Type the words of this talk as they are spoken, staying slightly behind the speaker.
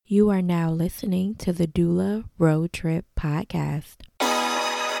You are now listening to the Doula Road Trip Podcast.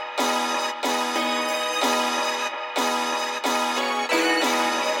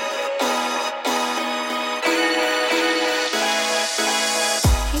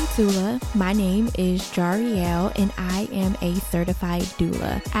 Doula. My name is Jariel and I am a certified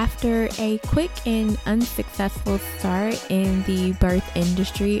doula. After a quick and unsuccessful start in the birth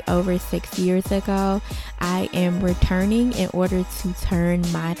industry over 6 years ago, I am returning in order to turn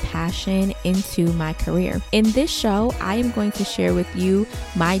my passion into my career. In this show, I am going to share with you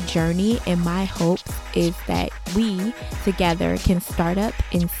my journey, and my hope is that we together can start up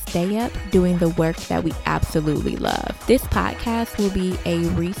and stay up doing the work that we absolutely love. This podcast will be a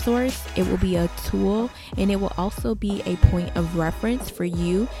resource, it will be a tool, and it will also be a point of reference for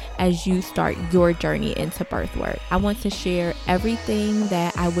you as you start your journey into birth work. I want to share everything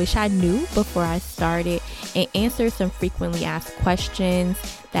that I wish I knew before I started and answer some frequently asked questions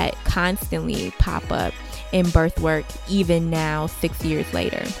that constantly pop up in birth work, even now, 6 years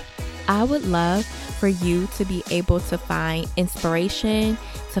later. I would love for you to be able to find inspiration,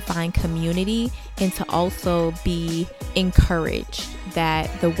 to find community, and to also be encouraged that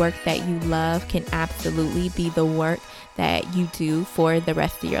the work that you love can absolutely be the work that you do for the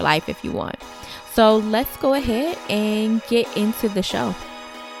rest of your life if you want. So let's go ahead and get into the show.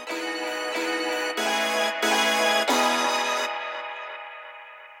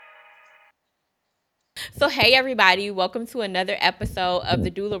 So hey everybody, welcome to another episode of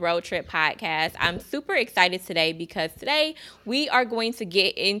the Doula Road Trip Podcast. I'm super excited today because today we are going to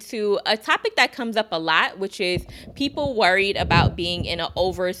get into a topic that comes up a lot, which is people worried about being in an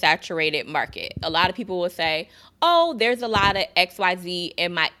oversaturated market. A lot of people will say, oh, there's a lot of XYZ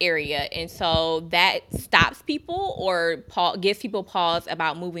in my area. And so that stops people or gives people pause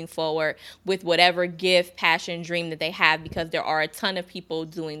about moving forward with whatever gift, passion, dream that they have, because there are a ton of people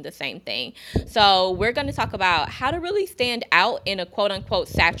doing the same thing. So we're going to talk about how to really stand out in a quote unquote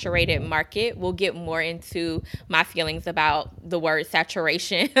saturated market. We'll get more into my feelings about the word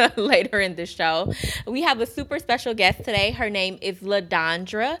saturation later in the show. We have a super special guest today. Her name is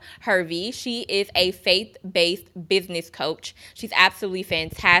LaDondra Hervey. She is a faith-based business coach. She's absolutely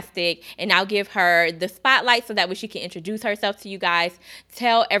fantastic, and I'll give her the spotlight so that way she can introduce herself to you guys,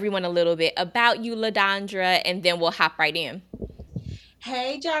 tell everyone a little bit about you, LaDondra, and then we'll hop right in.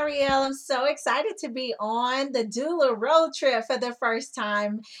 Hey, Jariel, I'm so excited to be on the Doula Road Trip for the first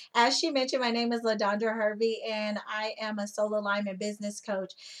time. As she mentioned, my name is LaDondra Hervey, and I am a soul alignment business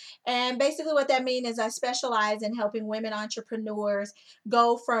coach. And basically what that means is I specialize in helping women entrepreneurs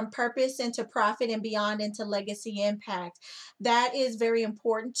go from purpose into profit and beyond into legacy impact. That is very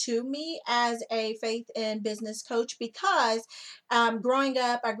important to me as a faith and business coach because growing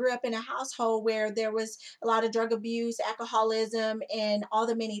up, I grew up in a household where there was a lot of drug abuse, alcoholism, and all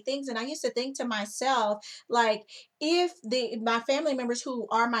the many things. And I used to think to myself, like, if my family members who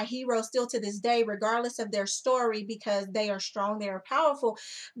are my heroes still to this day, regardless of their story, because they are strong, they are powerful.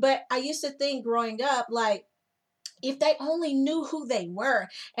 But I used to think growing up, like, if they only knew who they were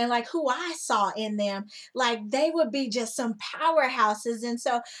and like who I saw in them, like they would be just some powerhouses. And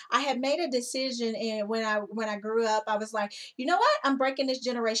so I had made a decision, and when I grew up, I was like, you know what? I'm breaking this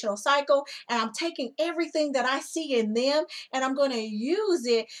generational cycle, and I'm taking everything that I see in them and I'm going to use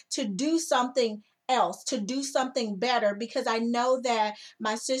it to do something else, to do something better, because I know that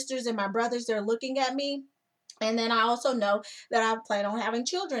my sisters and my brothers, they're looking at me. And then I also know that I plan on having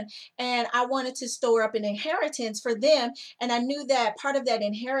children, and I wanted to store up an inheritance for them. And I knew that part of that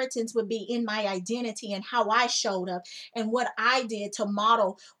inheritance would be in my identity and how I showed up and what I did to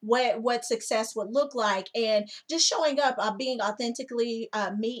model what success would look like, and just showing up, being authentically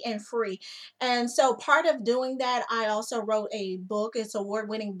me and free. And so part of doing that, I also wrote a book. It's an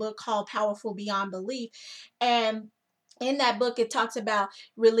award-winning book called Powerful Beyond Belief. And in that book, it talks about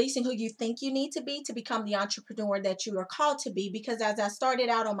releasing who you think you need to become the entrepreneur that you are called to be. Because as I started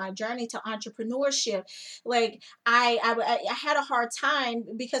out on my journey to entrepreneurship, like I had a hard time,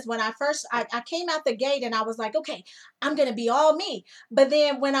 because when I came out the gate and I was like, okay, I'm gonna be all me. But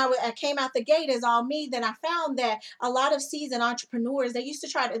then when I came out the gate as all me, then I found that a lot of seasoned entrepreneurs, they used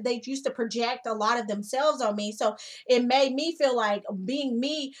to project a lot of themselves on me. So it made me feel like being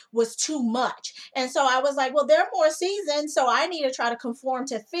me was too much. And so I was like, well, they're more seasoned, so I need to try to conform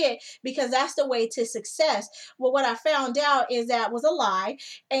to fit, because that's the way to success. Well, what I found out is that was a lie,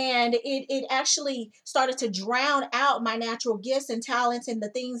 and it actually started to drown out my natural gifts and talents and the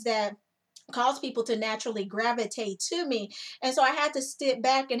things that cause people to naturally gravitate to me. And so I had to sit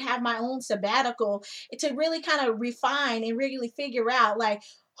back and have my own sabbatical to really kind of refine and really figure out, like,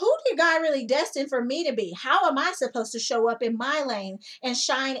 who did God really destine for me to be? How am I supposed to show up in my lane and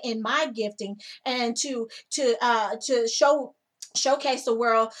shine in my gifting, and to showcase the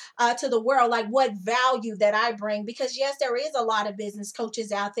world, to the world, like what value that I bring? Because yes, there is a lot of business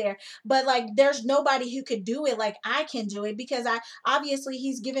coaches out there, but like there's nobody who could do it like I can do it, because I obviously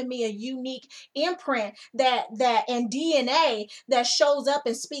he's given me a unique imprint that and DNA that shows up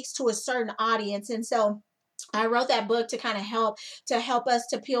and speaks to a certain audience. And so I wrote that book to kind of help us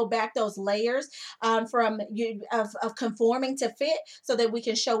to peel back those layers, from you of conforming to fit, so that we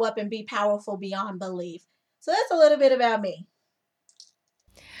can show up and be powerful beyond belief. So that's a little bit about me.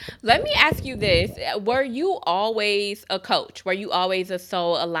 Let me ask you this. Were you always a coach? Were you always a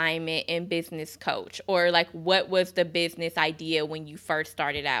soul alignment and business coach? Or like what was the business idea when you first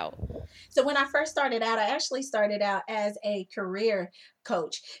started out? So when I first started out, I actually started out as a career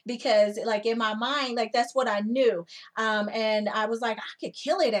coach, because like in my mind, like that's what I knew. And I was like, I could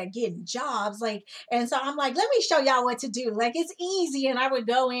kill it at getting jobs. Like, and so I'm like, let me show y'all what to do. Like it's easy. And I would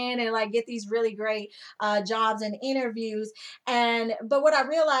go in and like get these really great jobs and interviews. And but what I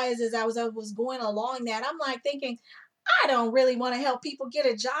realized is I was going along that, I'm like thinking, I don't really want to help people get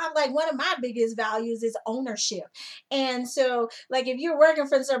a job. Like one of my biggest values is ownership. And so like if you're working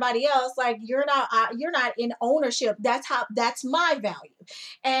for somebody else, like you're not in ownership. That's my value.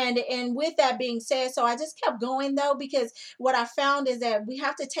 And with that being said, so I just kept going though, because what I found is that we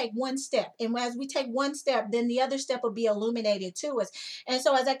have to take one step. And as we take one step, then the other step will be illuminated to us. And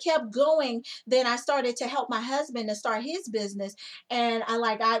so as I kept going, then I started to help my husband to start his business. And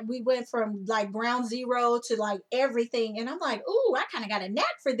I we went from like ground zero to like everything, and I'm like, ooh, I kind of got a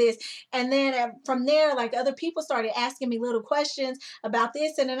knack for this. And then from there, like other people started asking me little questions about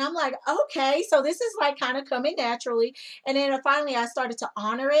this, and then I'm like, okay, so this is like kind of coming naturally. And then finally I started to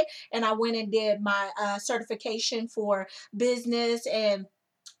honor it, and I went and did my certification for business and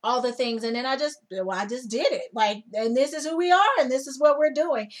all the things. And then I just did it, like, and this is who we are and this is what we're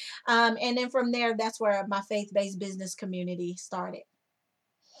doing. And then from there, that's where my faith-based business community started.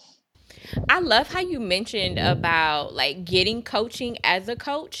 I love how you mentioned about like getting coaching as a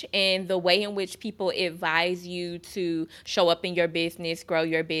coach and the way in which people advise you to show up in your business, grow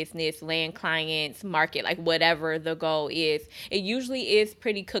your business, land clients, market, like whatever the goal is. It usually is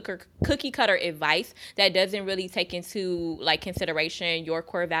pretty cookie cutter advice that doesn't really take into like consideration your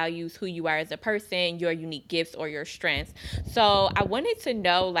core values, who you are as a person, your unique gifts or your strengths. So I wanted to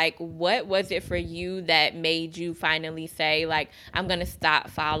know like what was it for you that made you finally say like I'm gonna stop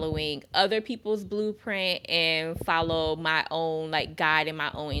following other people's blueprint and follow my own like guide and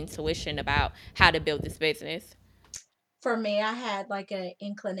my own intuition about how to build this business? For me, I had like an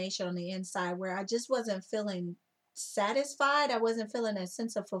inclination on the inside where I just wasn't feeling satisfied. I wasn't feeling a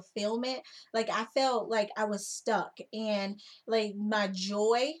sense of fulfillment. Like I felt like I was stuck, and like my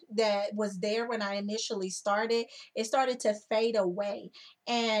joy that was there when I initially started, it started to fade away.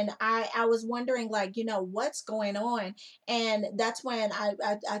 And I was wondering like, what's going on? And that's when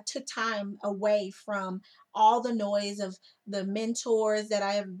I took time away from all the noise of the mentors that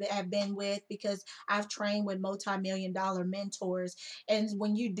have been with, because I've trained with multi-million dollar mentors. And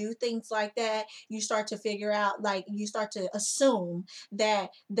when you do things like that, you start to figure out, like, you start to assume that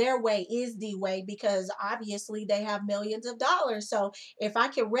their way is the way, because obviously they have millions of dollars. So if I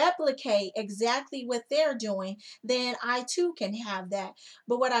can replicate exactly what they're doing, then I too can have that.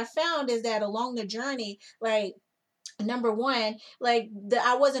 But what I found is that along the journey, like, number one, like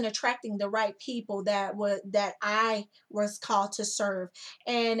I wasn't attracting the right people that I was called to serve.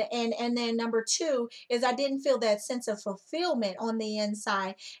 And then number two is I didn't feel that sense of fulfillment on the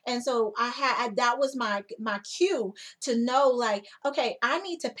inside. And so that was my cue to know, like, okay, I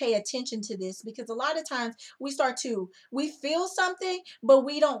need to pay attention to this, because a lot of times we feel something, but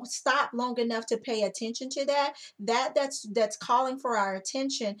we don't stop long enough to pay attention to that's calling for our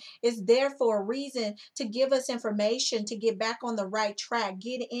attention, is there for a reason, to give us information to get back on the right track,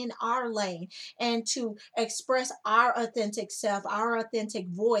 get in our lane, and to express our authentic self, our authentic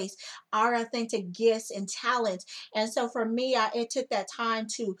voice, our authentic gifts and talents. And so for me, it took that time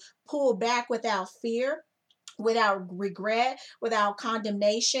to pull back without fear, without regret, without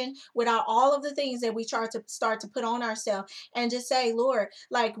condemnation, without all of the things that we try to start to put on ourselves, and just say, Lord,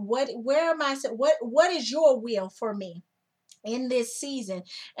 like, what is your will for me? in this season?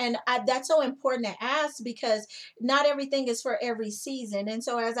 And that's so important to ask, because not everything is for every season. And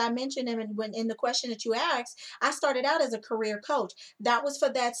so, as I mentioned in the question that you asked, I started out as a career coach. That was for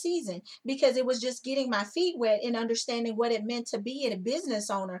that season, because it was just getting my feet wet and understanding what it meant to be a business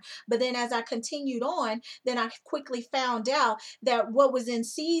owner. But then as I continued on, then I quickly found out that what was in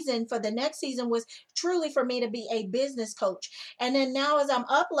season for the next season was truly for me to be a business coach. And then now, as I'm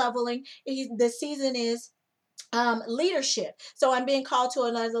up leveling, the season is leadership. So I'm being called to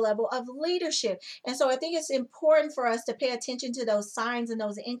another level of leadership. And so I think it's important for us to pay attention to those signs and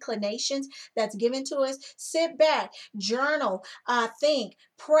those inclinations that's given to us. Sit back, journal, think,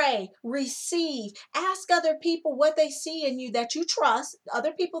 pray, receive, ask other people what they see in you that you trust,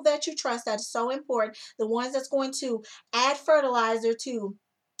 other people that you trust. That's so important. The ones that's going to add fertilizer to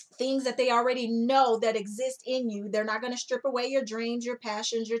things that they already know that exist in you. They're not going to strip away your dreams, your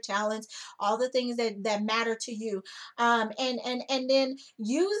passions, your talents, all the things that matter to you. And then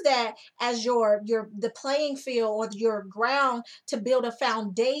use that as your the playing field or your ground to build a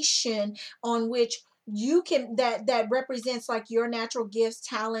foundation on which you can that represents like your natural gifts,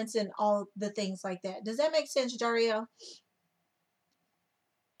 talents, and all the things like that. Does that make sense, Dario?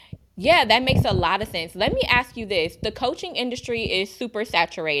 Yeah, that makes a lot of sense. Let me ask you this. The coaching industry is super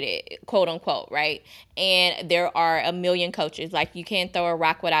saturated, quote unquote, right? And there are a million coaches. Like, you can't throw a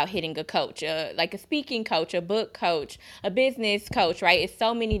rock without hitting a coach, like a speaking coach, a book coach, a business coach, right? It's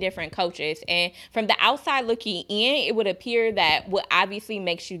so many different coaches. And from the outside looking in, it would appear that what obviously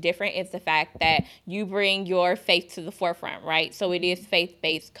makes you different is the fact that you bring your faith to the forefront, right? So it is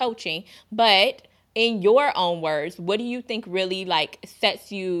faith-based coaching. But in your own words, what do you think really like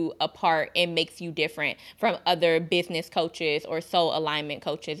sets you apart and makes you different from other business coaches or soul alignment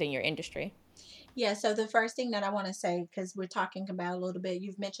coaches in your industry? Yeah, so the first thing that I want to say, because we're talking about a little bit,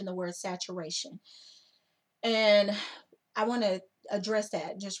 you've mentioned the word saturation. And I want to address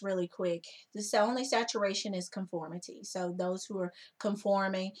that just really quick. The only saturation is conformity. So those who are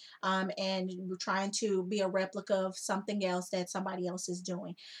conforming, and trying to be a replica of something else that somebody else is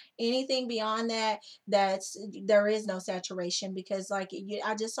doing. Anything beyond that, there is no saturation, because like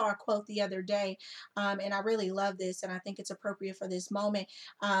I just saw a quote the other day, and I really love this, and I think it's appropriate for this moment.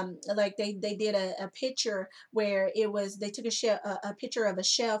 Like they did a picture where it was they took a picture of a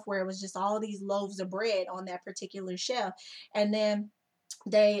shelf where it was just all these loaves of bread on that particular shelf, and then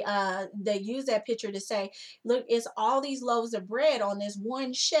they use that picture to say, look, it's all these loaves of bread on this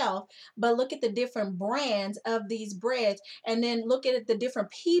one shelf, but look at the different brands of these breads, and then look at the different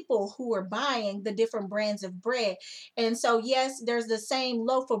people who are buying the different brands of bread. And so yes, there's the same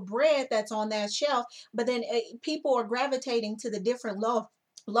loaf of bread that's on that shelf, but then people are gravitating to the different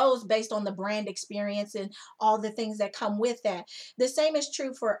loaves based on the brand experience and all the things that come with that. The same is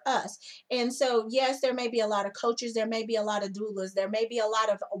true for us. And so yes, there may be a lot of coaches, there may be a lot of doulas, there may be a lot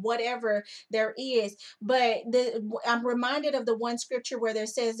of whatever there is, but I'm reminded of the one scripture where there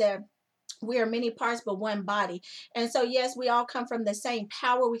says that we are many parts but one body. And so yes, we all come from the same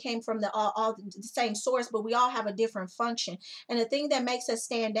power, we came from all the same source, but we all have a different function. And the thing that makes us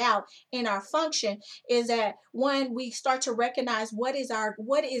stand out in our function is that when we start to recognize what is our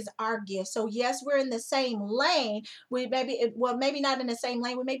gift. So yes, we're in the same lane, we maybe not in the same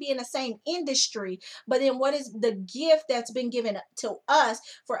lane, we may be in the same industry, but then what is the gift that's been given to us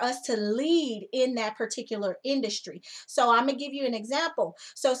for us to lead in that particular industry? So I'm gonna give you an example.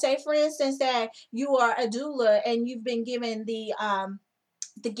 So say for instance that you are a doula and you've been given the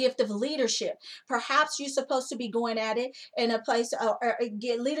gift of leadership. Perhaps you're supposed to be going at it in a place or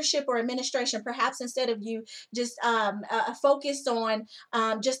get leadership or administration. Perhaps instead of you just focused on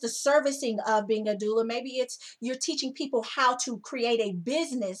just the servicing of being a doula, maybe it's you're teaching people how to create a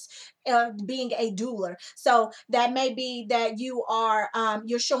business. Being a doula, so that may be that you are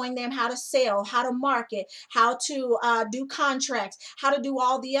you're showing them how to sell, how to market, how to do contracts, how to do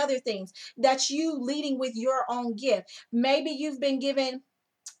all the other things. That's you leading with your own gift. Maybe you've been given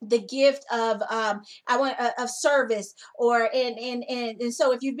the gift of I want of service, or and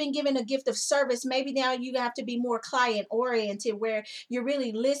so if you've been given a gift of service, maybe now you have to be more client oriented, where you're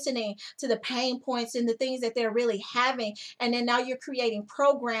really listening to the pain points and the things that they're really having, and then now you're creating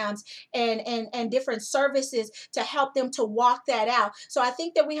programs and different services to help them to walk that out. So I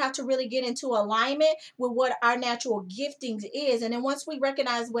think that we have to really get into alignment with what our natural giftings is, and then once we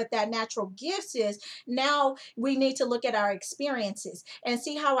recognize what that natural gifts is, now we need to look at our experiences and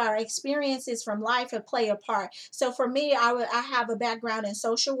see how our experiences from life have play a part. So for me, I have a background in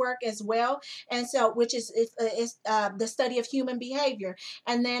social work as well, and so which is the study of human behavior,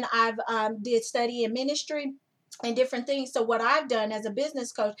 and then I've did study in ministry, and different things. So what I've done as a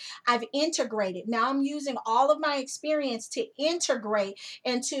business coach, I've integrated. Now I'm using all of my experience to integrate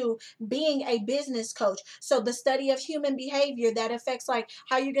into being a business coach. So the study of human behavior that affects like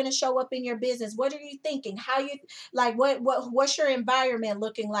how you're going to show up in your business. What are you thinking? How you like what's your environment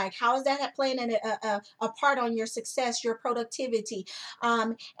looking like? How is that playing a part on your success, your productivity?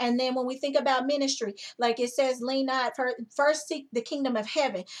 And then when we think about ministry, like it says, lean not first seek the kingdom of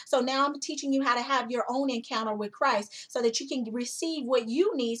heaven. So now I'm teaching you how to have your own encounter with Christ so that you can receive what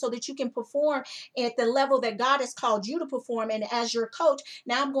you need so that you can perform at the level that God has called you to perform. And as your coach,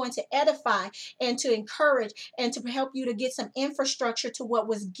 now I'm going to edify and to encourage and to help you to get some infrastructure to what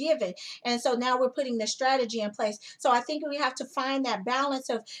was given. And so now we're putting the strategy in place. So I think we have to find that balance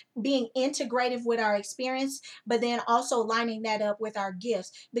of being integrative with our experience, but then also lining that up with our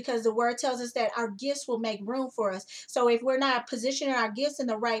gifts, because the word tells us that our gifts will make room for us. So if we're not positioning our gifts in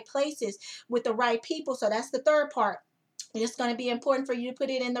the right places with the right people, so that's the third part. It's going to be important for you to put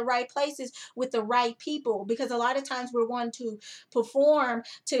it in the right places with the right people, because a lot of times we're wanting to perform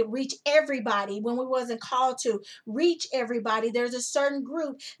to reach everybody when we wasn't called to reach everybody. There's a certain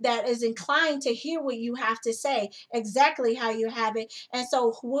group that is inclined to hear what you have to say, exactly how you have it. And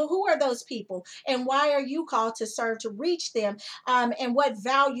so who are those people, and why are you called to serve to reach them? And what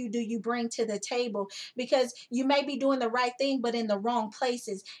value do you bring to the table? Because you may be doing the right thing but in the wrong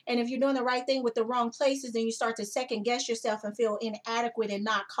places. And if you're doing the right thing with the wrong places, then you start to second guess yourself and feel inadequate and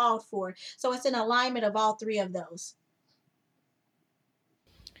not called for. So it's an alignment of all three of those.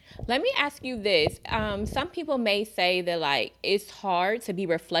 Let me ask you this. Some people may say that like it's hard to be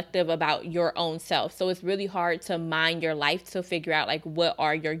reflective about your own self. So it's really hard to mind your life to figure out like what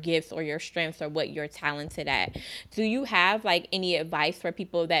are your gifts or your strengths or what you're talented at. Do you have like any advice for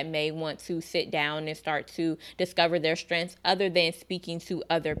people that may want to sit down and start to discover their strengths other than speaking to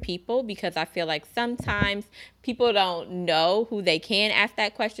other people? Because I feel like sometimes people don't know who they can ask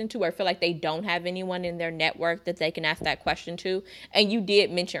that question to, or feel like they don't have anyone in their network that they can ask that question to. And you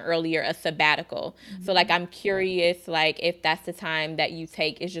did mention earlier a sabbatical. Mm-hmm. So like I'm curious like if that's the time that you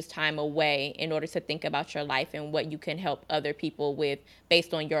take is just time away in order to think about your life and what you can help other people with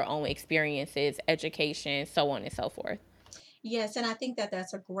based on your own experiences, education, so on and so forth. Yes, and I think that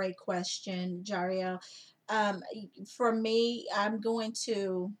that's a great question, Jariel. Um, for me, I'm going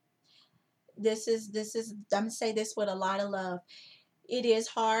to this is I'm gonna say this with a lot of love. It is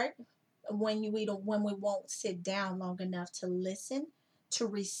hard when we won't sit down long enough to listen, to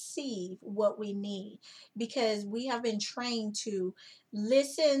receive what we need, because we have been trained to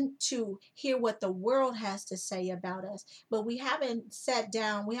listen, to hear what the world has to say about us, but we haven't sat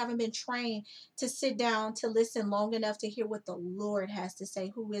down, we haven't been trained to sit down to listen long enough to hear what the Lord has to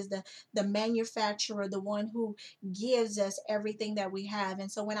say, who is the manufacturer, the one who gives us everything that we have. And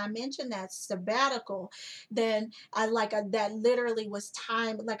so when I mentioned that sabbatical, then that literally was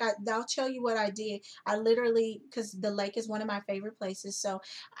time. I'll tell you what I did. I literally, because the lake is one of my favorite places, so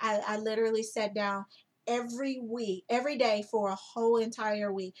I literally sat down every week, every day for a whole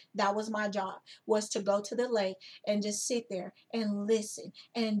entire week. That was my job, was to go to the lake and just sit there and listen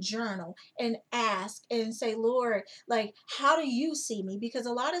and journal and ask and say, Lord, like, how do you see me? Because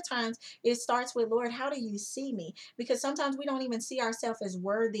a lot of times it starts with, Lord, how do you see me? Because sometimes we don't even see ourselves as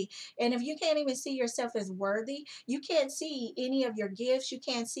worthy. And if you can't even see yourself as worthy, you can't see any of your gifts. You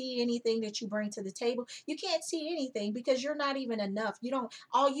can't see anything that you bring to the table. You can't see anything because you're not even enough.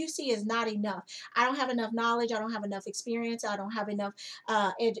 All you see is not enough. I don't have enough knowledge. I don't have enough experience. I don't have enough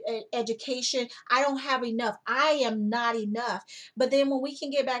education. I don't have enough. I am not enough. But then when we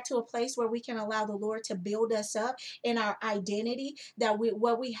can get back to a place where we can allow the Lord to build us up in our identity, that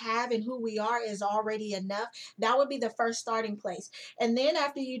what we have and who we are is already enough, that would be the first starting place. And then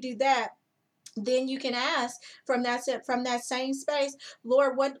after you do that, then you can ask from that same space,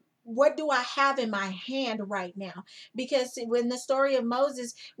 Lord, what do I have in my hand right now? Because when the story of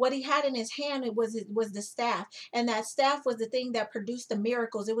Moses, what he had in his hand, it was the staff, and that staff was the thing that produced the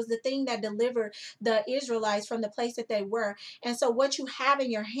miracles. It was the thing that delivered the Israelites from the place that they were. And so what you have in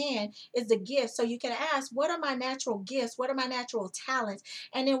your hand is the gift. So you can ask, what are my natural gifts? What are my natural talents?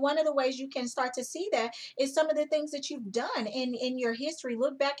 And then one of the ways you can start to see that is some of the things that you've done in your history.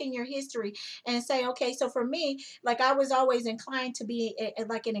 Look back in your history and say, okay, so for me, like I was always inclined to be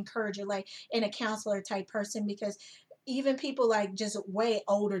like an encourager, like in a counselor type person, because even people like just way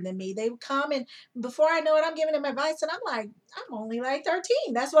older than me, they would come and before I know it, I'm giving them advice and I'm like, I'm only like 13.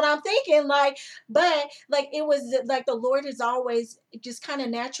 That's what I'm thinking. Like, but like it was like the Lord has always just kind of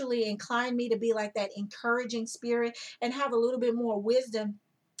naturally inclined me to be like that encouraging spirit and have a little bit more wisdom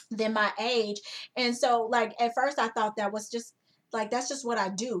than my age. And so like at first I thought that was just like that's just what I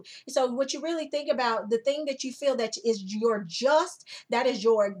do. So what you really think about, the thing that you feel that is your just, that is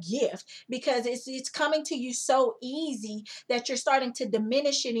your gift, because it's coming to you so easy that you're starting to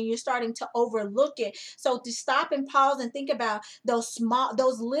diminish it and you're starting to overlook it. So to stop and pause and think about those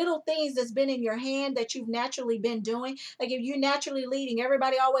little things that's been in your hand that you've naturally been doing. Like if you're naturally leading,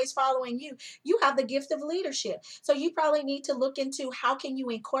 everybody always following you, you have the gift of leadership. So you probably need to look into how can you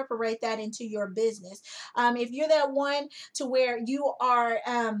incorporate that into your business. If you're that one to where you are,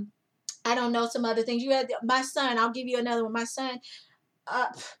 I don't know, some other things. You had my son. I'll give you another one. My son, uh,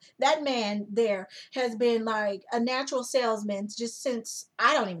 that man there has been like a natural salesman just since,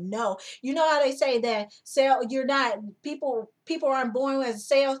 I don't even know. You know how they say that you're not, people aren't born as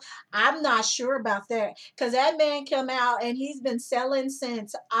sales. I'm not sure about that, because that man come out and he's been selling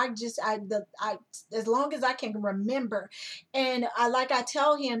since I as long as I can remember. And I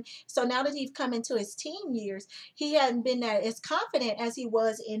tell him, so now that he's come into his teen years, he hadn't been as confident as he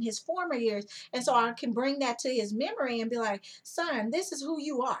was in his former years. And so I can bring that to his memory and be like, son, this is who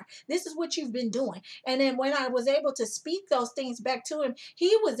you are. This is what you've been doing. And then when I was able to speak those things back to him,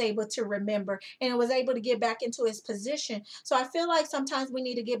 he was able to remember and was able to get back into his position. So I feel like sometimes we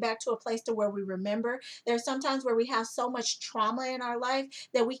need to get back to a place to where we remember. There's sometimes where we have so much trauma in our life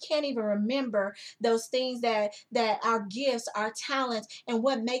that we can't even remember those things, that our gifts, our talents, and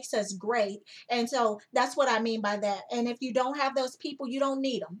what makes us great. And so that's what I mean by that. And if you don't have those people, you don't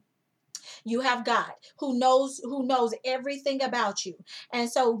need them. You have God who knows everything about you. And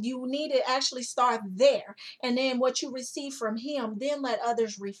so you need to actually start there. And then what you receive from him, then let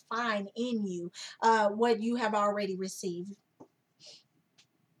others refine in you what you have already received.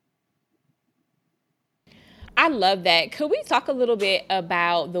 I love that. Could we talk a little bit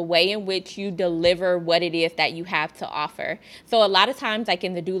about the way in which you deliver what it is that you have to offer? So a lot of times, like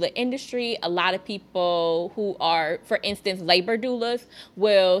in the doula industry, a lot of people who are, for instance, labor doulas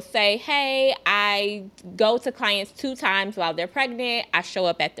will say, hey, I go to clients 2 times while they're pregnant. I show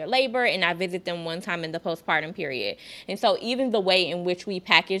up at their labor and I visit them 1 time in the postpartum period. And so even the way in which we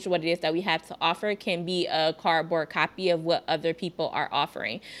package what it is that we have to offer can be a cardboard copy of what other people are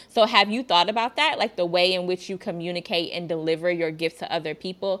offering. So have you thought about that? Like the way in which you communicate and deliver your gifts to other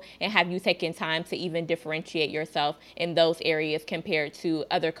people, and have you taken time to even differentiate yourself in those areas compared to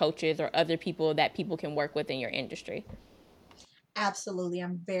other coaches or other people that people can work with in your industry? Absolutely.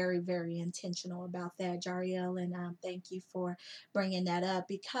 I'm very, very intentional about that, Jariel. And thank you for bringing that up,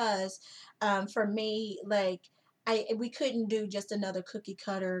 because for me, like, we couldn't do just another cookie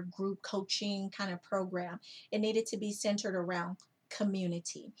cutter group coaching kind of program. It needed to be centered around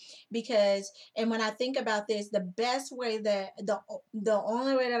community, because, and when I think about this, the best way, that the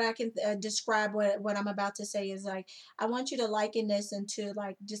only way that I can describe what I'm about to say is like, I want you to liken this into,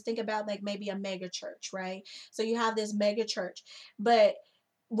 like, just think about like maybe a mega church, right? So you have this mega church, but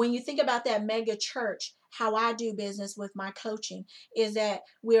when you think about that mega church, how I do business with my coaching is that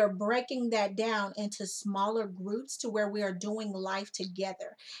we are breaking that down into smaller groups to where we are doing life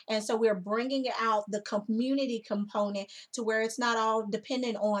together. And so we're bringing out the community component to where it's not all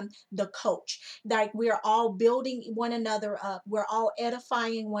dependent on the coach. Like we're all building one another up, we're all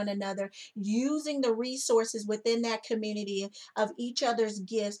edifying one another, using the resources within that community of each other's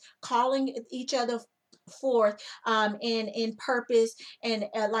gifts, calling each other forth in purpose, and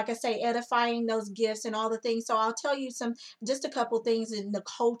like I say, edifying those gifts and all the things. So I'll tell you just a couple things in the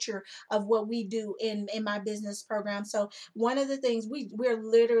culture of what we do in my business program. So one of the things, we're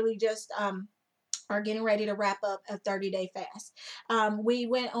literally just are getting ready to wrap up a 30-day fast. We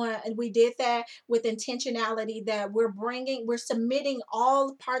went on, and we did that with intentionality, that we're submitting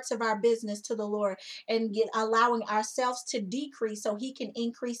all parts of our business to the Lord, and allowing ourselves to decrease so he can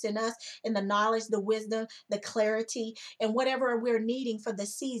increase in us, in the knowledge, the wisdom, the clarity, and whatever we're needing for the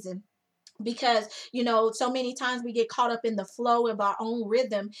season. Because so many times we get caught up in the flow of our own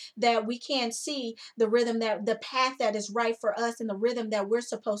rhythm, that we can't see the rhythm, that the path that is right for us, and the rhythm that we're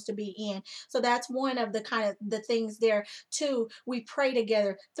supposed to be in. So that's one of the kind of the things there. 2, we pray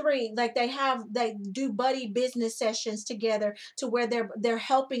together. 3, like they do buddy business sessions together, to where they're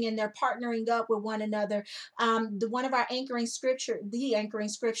helping and they're partnering up with one another. One of our the anchoring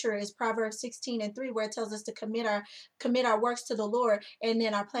scripture is Proverbs 16:3, where it tells us to commit our works to the Lord, and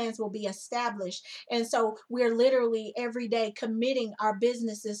then our plans will be established. established. And so we're literally every day committing our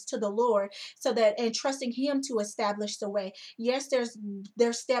businesses to the Lord, so that and trusting Him to establish the way. Yes,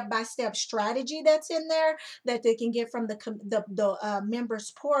 there's step by step strategy that's in there that they can get from the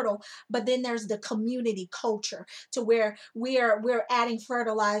members portal, but then there's the community culture, to where we're adding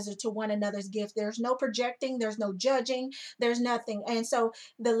fertilizer to one another's gift. There's no projecting, there's no judging, there's nothing. And so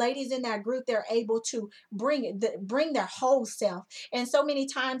the ladies in that group, they're able to bring their whole self. And so many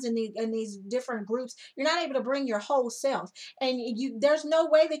times in these different groups, you're not able to bring your whole self, and there's no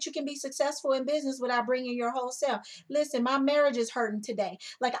way that you can be successful in business without bringing your whole self. Listen, my marriage is hurting today.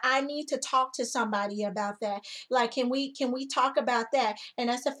 Like, I need to talk to somebody about that. Like, can we talk about that? And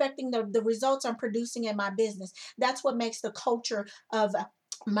that's affecting the results I'm producing in my business. That's what makes the culture of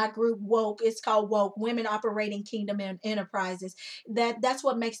my group woke. It's called woke, women operating kingdom enterprises. That's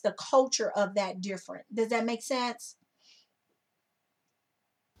what makes the culture of that different. Does that make sense?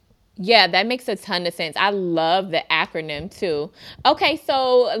 Yeah, that makes a ton of sense. I love the acronym too. Okay,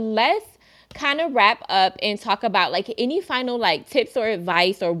 so let's kind of wrap up and talk about like any final like tips or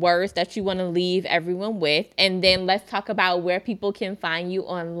advice or words that you want to leave everyone with. And then let's talk about where people can find you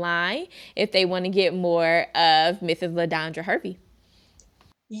online if they want to get more of Mrs. LaDondra Hervey.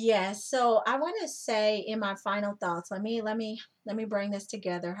 Yes. So I want to say in my final thoughts, let me bring this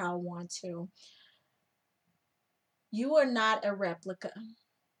together how I want to. You are not a replica.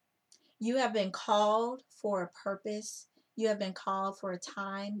 You have been called for a purpose. You have been called for a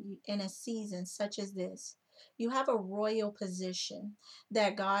time in a season such as this. You have a royal position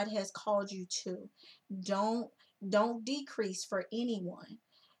that God has called you to. Don't don't decrease for anyone.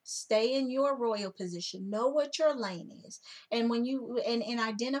 Stay in your royal position. Know what your lane is. And when you and in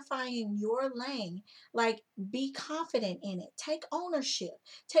identifying your lane, like, be confident in it. Take ownership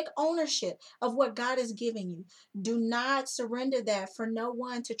of what God is giving you. Do not surrender that for no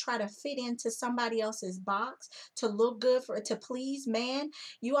one to try to fit into somebody else's box, to look good, for to please man.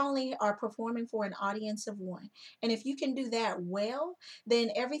 You only are performing for an audience of one. And if you can do that well,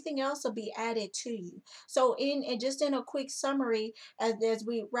 then everything else will be added to you. So in just in a quick summary, as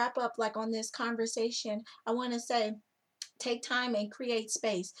we wrap up like on this conversation, I want to say, take time and create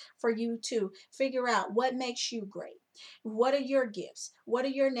space for you to figure out what makes you great. What are your gifts? What are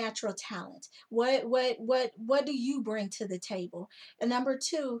your natural talents? What do you bring to the table? And number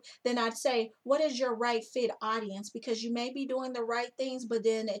two, then I'd say, what is your right fit audience? Because you may be doing the right things, but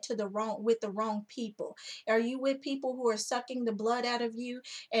then to the wrong with the wrong people. Are you with people who are sucking the blood out of you,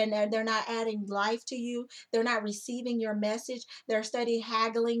 and they're not adding life to you? They're not receiving your message. They're steady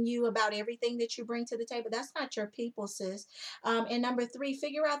haggling you about everything that you bring to the table. That's not your people, sis. And number three,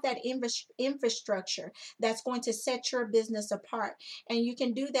 figure out that infrastructure that's going to set your business apart. And you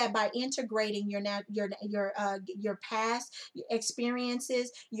can do that by integrating your past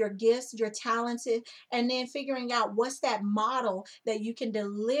experiences, your gifts, your talents, and then figuring out what's that model that you can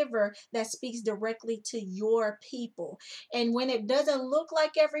deliver that speaks directly to your people. And when it doesn't look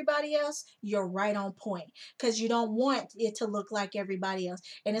like everybody else, you're right on point, because you don't want it to look like everybody else.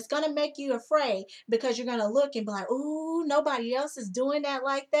 And it's going to make you afraid, because you're going to look and be like, ooh, nobody else is doing that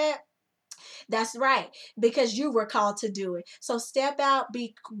like that. That's right, because you were called to do it. So step out,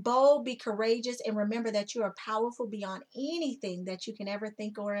 be bold, be courageous, and remember that you are powerful beyond anything that you can ever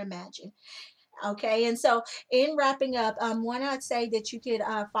think or imagine. Okay, and so in wrapping up, one, I'd say that you could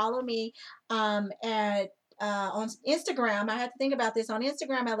follow me at on Instagram. I had to think about this, on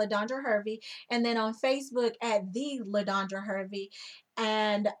Instagram at LaDondra Hervey, and then on Facebook at the LaDondra Hervey.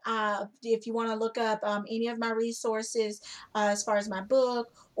 And if you want to look up any of my resources, as far as my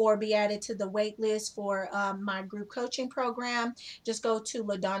book, or be added to the wait list for my group coaching program, just go to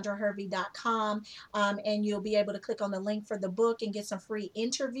ladondrahervey.com, and you'll be able to click on the link for the book and get some free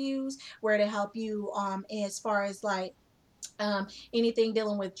interviews where to help you as far as like anything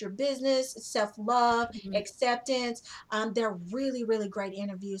dealing with your business, self love, acceptance. They're really, really great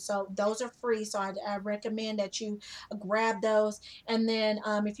interviews. So those are free. So I recommend that you grab those. And then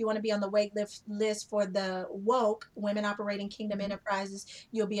if you want to be on the list for the woke, Women Operating Kingdom Enterprises,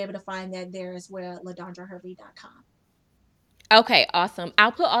 you'll be able to find that there as well at ladondrahervey.com. Okay, awesome.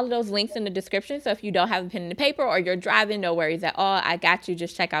 I'll put all of those links in the description. So if you don't have a pen and paper or you're driving, no worries at all. I got you.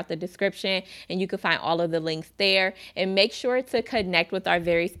 Just check out the description and you can find all of the links there. And make sure to connect with our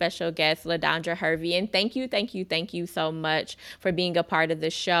very special guest, LaDondra Hervey. And thank you so much for being a part of the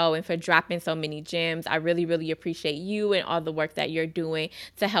show and for dropping so many gems. I really, really appreciate you and all the work that you're doing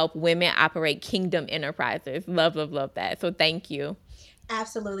to help women operate kingdom enterprises. Love, love, love that. So thank you.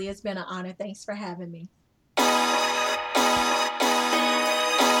 Absolutely. It's been an honor. Thanks for having me.